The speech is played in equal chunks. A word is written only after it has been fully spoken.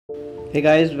Hey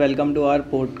guys, welcome to our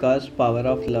podcast Power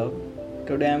of Love.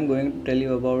 Today I'm going to tell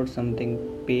you about something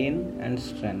pain and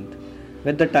strength.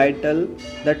 With the title,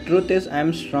 The Truth is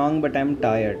I'm strong but I'm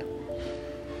tired.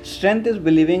 Strength is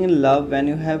believing in love when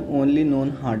you have only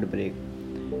known heartbreak.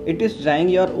 It is drying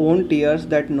your own tears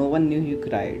that no one knew you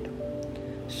cried.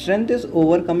 Strength is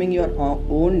overcoming your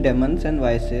own demons and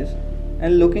vices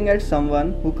and looking at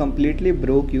someone who completely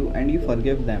broke you and you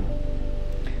forgive them.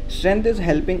 Strength is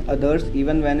helping others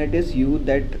even when it is you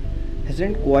that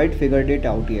hasn't quite figured it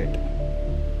out yet.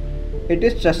 It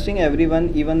is trusting everyone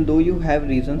even though you have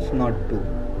reasons not to.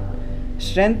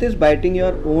 Strength is biting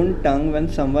your own tongue when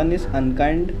someone is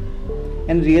unkind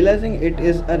and realizing it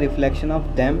is a reflection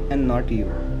of them and not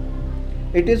you.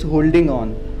 It is holding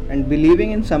on and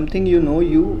believing in something you know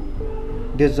you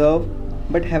deserve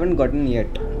but haven't gotten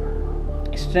yet.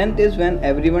 Strength is when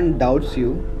everyone doubts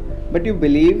you but you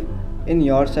believe in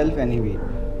yourself anyway.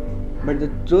 But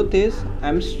the truth is,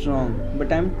 I'm strong,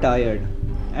 but I'm tired.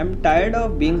 I'm tired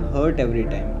of being hurt every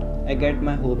time I get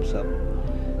my hopes up.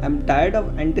 I'm tired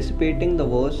of anticipating the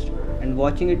worst and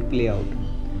watching it play out.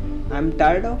 I'm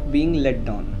tired of being let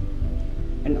down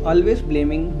and always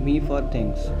blaming me for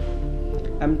things.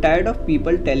 I'm tired of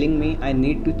people telling me I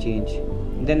need to change.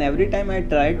 Then every time I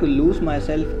try to lose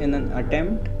myself in an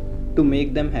attempt to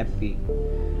make them happy.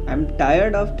 I'm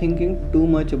tired of thinking too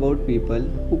much about people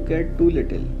who care too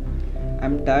little.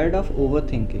 I'm tired of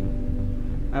overthinking.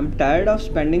 I'm tired of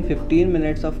spending 15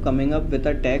 minutes of coming up with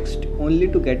a text only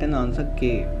to get an answer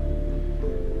K.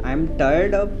 I'm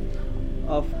tired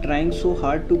of trying so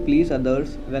hard to please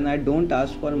others when I don't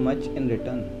ask for much in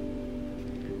return.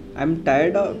 I'm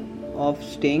tired of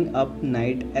staying up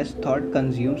night as thought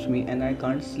consumes me and I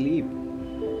can't sleep.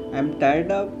 I'm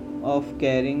tired of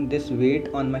carrying this weight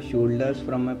on my shoulders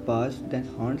from my past that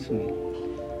haunts me.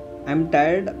 I'm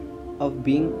tired of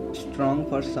being strong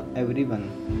for everyone.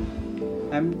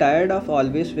 I'm tired of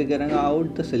always figuring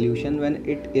out the solution when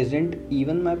it isn't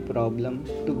even my problem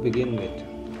to begin with.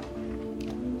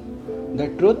 The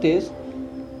truth is,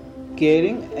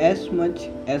 caring as much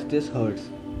as this hurts,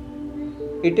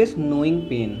 it is knowing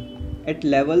pain at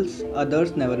levels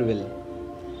others never will.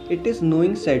 It is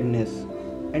knowing sadness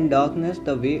and darkness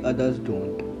the way others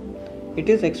don't. It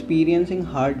is experiencing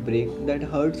heartbreak that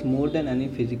hurts more than any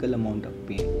physical amount of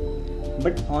pain.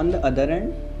 But on the other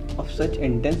end of such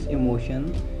intense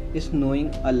emotion is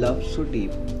knowing a love so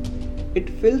deep. It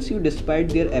fills you despite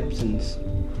their absence,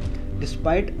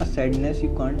 despite a sadness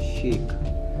you can't shake.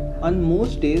 On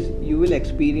most days, you will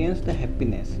experience the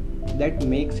happiness that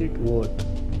makes it worth.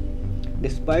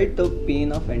 Despite the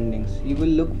pain of endings, you will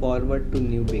look forward to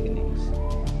new beginnings.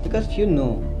 Because you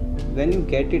know, when you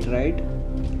get it right,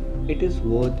 it is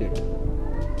worth it.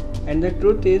 And the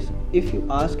truth is, if you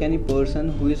ask any person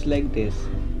who is like this,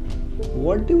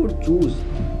 what they would choose,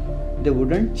 they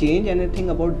wouldn't change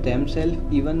anything about themselves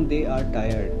even they are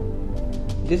tired.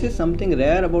 This is something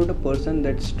rare about a person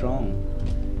that's strong.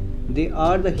 They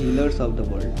are the healers of the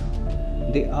world.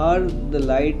 They are the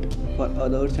light for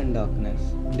others in darkness.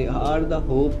 They are the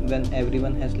hope when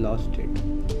everyone has lost it.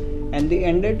 And they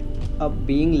ended up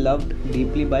being loved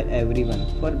deeply by everyone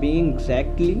for being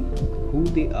exactly who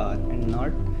they are and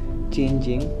not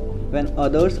changing when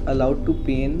others allowed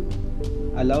pain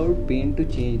to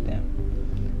change them.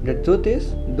 The truth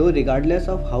is, though regardless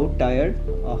of how tired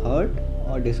or hurt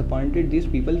or disappointed these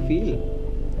people feel,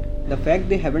 the fact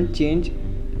they haven't changed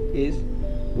is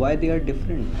why they are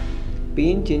different.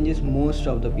 Pain changes most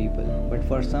of the people, but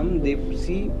for some they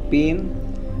see pain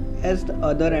as the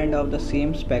other end of the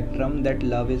same spectrum that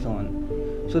love is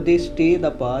on. So they stay the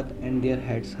path and their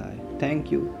heads high.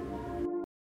 Thank you.